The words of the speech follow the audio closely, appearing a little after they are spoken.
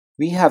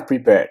We have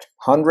prepared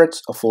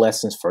hundreds of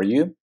lessons for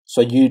you,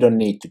 so you don't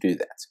need to do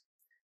that.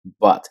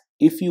 But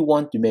if you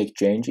want to make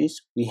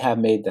changes, we have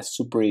made that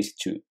super easy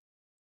too.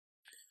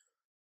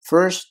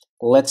 First,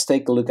 let's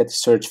take a look at the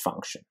search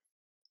function.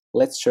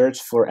 Let's search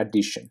for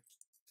addition.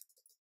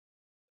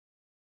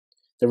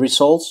 The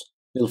results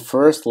will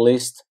first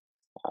list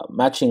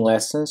matching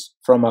lessons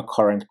from a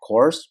current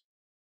course,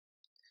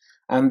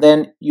 and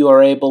then you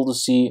are able to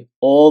see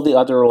all the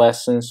other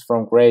lessons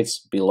from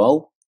grades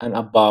below and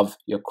above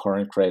your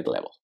current grade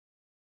level.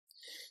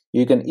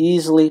 You can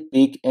easily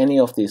pick any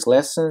of these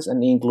lessons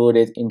and include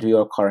it into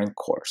your current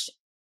course.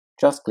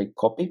 Just click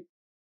copy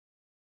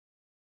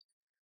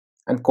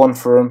and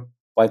confirm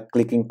by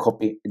clicking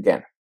copy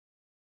again.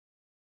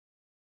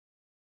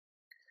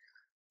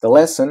 The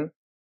lesson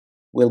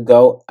will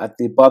go at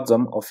the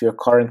bottom of your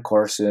current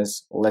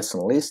course's lesson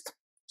list,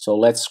 so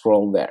let's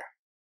scroll there.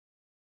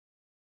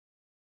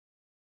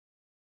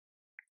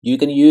 You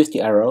can use the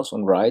arrows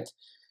on right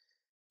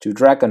to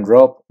drag and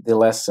drop the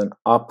lesson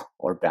up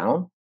or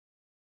down.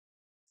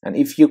 And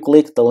if you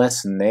click the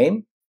lesson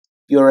name,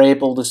 you're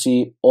able to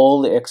see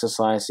all the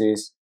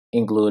exercises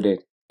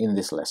included in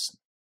this lesson.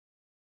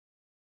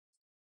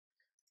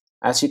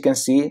 As you can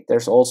see,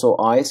 there's also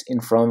eyes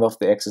in front of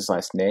the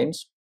exercise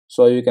names,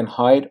 so you can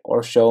hide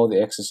or show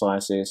the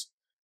exercises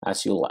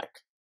as you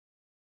like.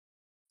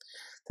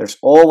 There's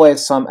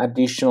always some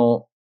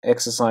additional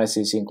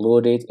exercises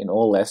included in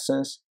all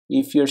lessons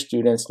if your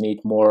students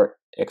need more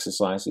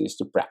exercises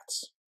to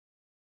practice.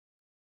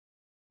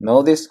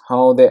 Notice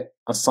how the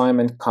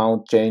assignment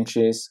count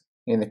changes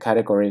in the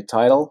category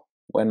title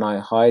when I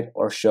hide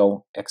or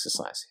show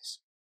exercises.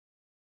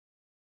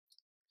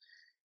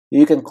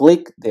 You can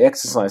click the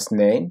exercise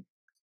name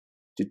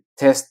to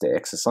test the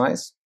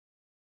exercise.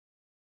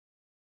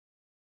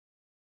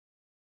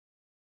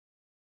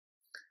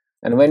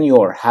 And when you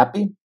are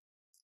happy,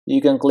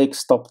 you can click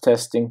Stop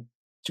Testing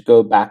to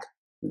go back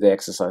to the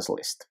exercise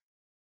list.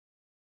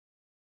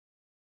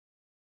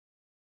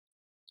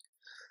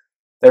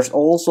 There's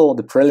also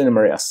the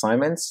preliminary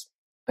assignments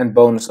and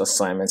bonus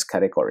assignments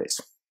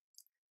categories.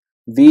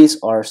 These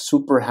are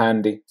super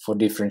handy for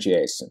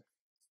differentiation.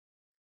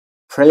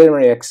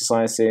 Preliminary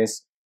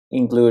exercises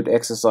include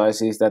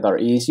exercises that are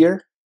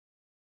easier,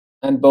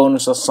 and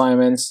bonus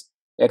assignments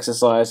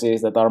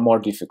exercises that are more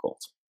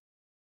difficult.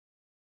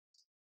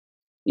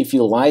 If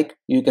you like,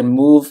 you can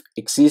move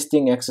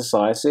existing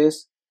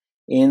exercises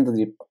into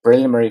the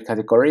preliminary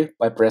category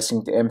by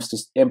pressing the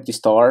empty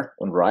star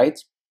on right,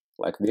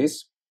 like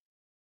this,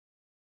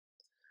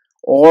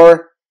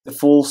 or the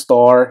full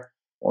star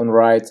on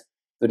right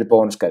to the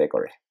bonus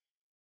category,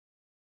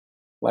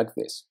 like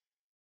this.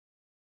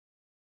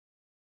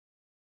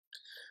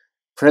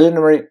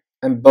 Preliminary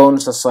and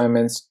bonus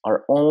assignments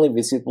are only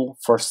visible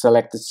for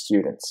selected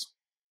students.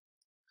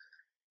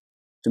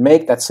 To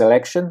make that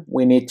selection,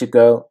 we need to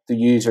go to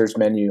Users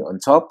menu on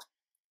top.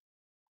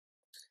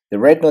 The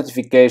red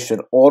notification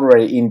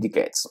already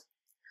indicates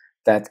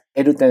that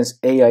Eduten's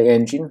AI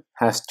engine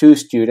has 2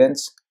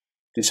 students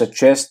to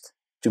suggest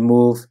to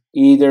move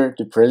either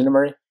to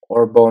preliminary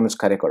or bonus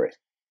category.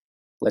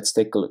 Let's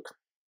take a look.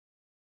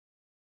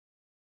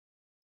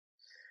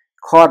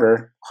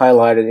 Carter,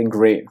 highlighted in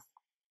green,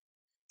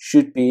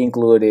 should be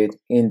included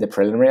in the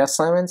preliminary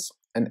assignments,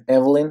 and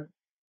Evelyn,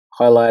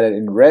 highlighted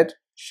in red,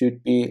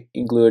 should be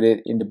included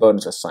in the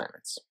bonus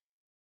assignments.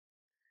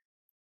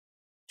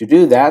 To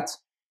do that,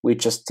 we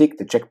just tick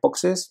the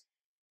checkboxes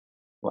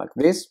like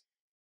this,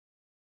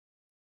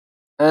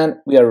 and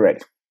we are ready.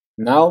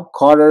 Now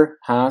Carter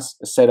has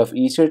a set of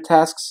easier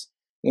tasks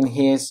in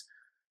his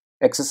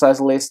exercise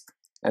list,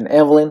 and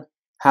Evelyn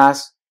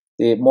has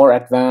the more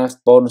advanced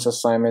bonus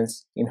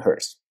assignments in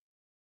hers.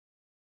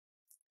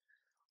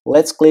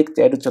 Let's click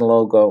the Eduten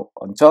logo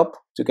on top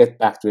to get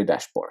back to the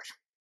dashboard.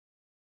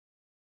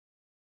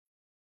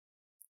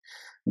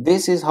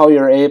 This is how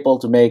you're able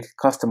to make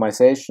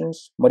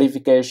customizations,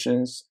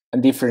 modifications,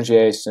 and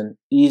differentiation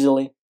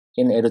easily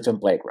in Eduten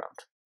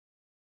Playground.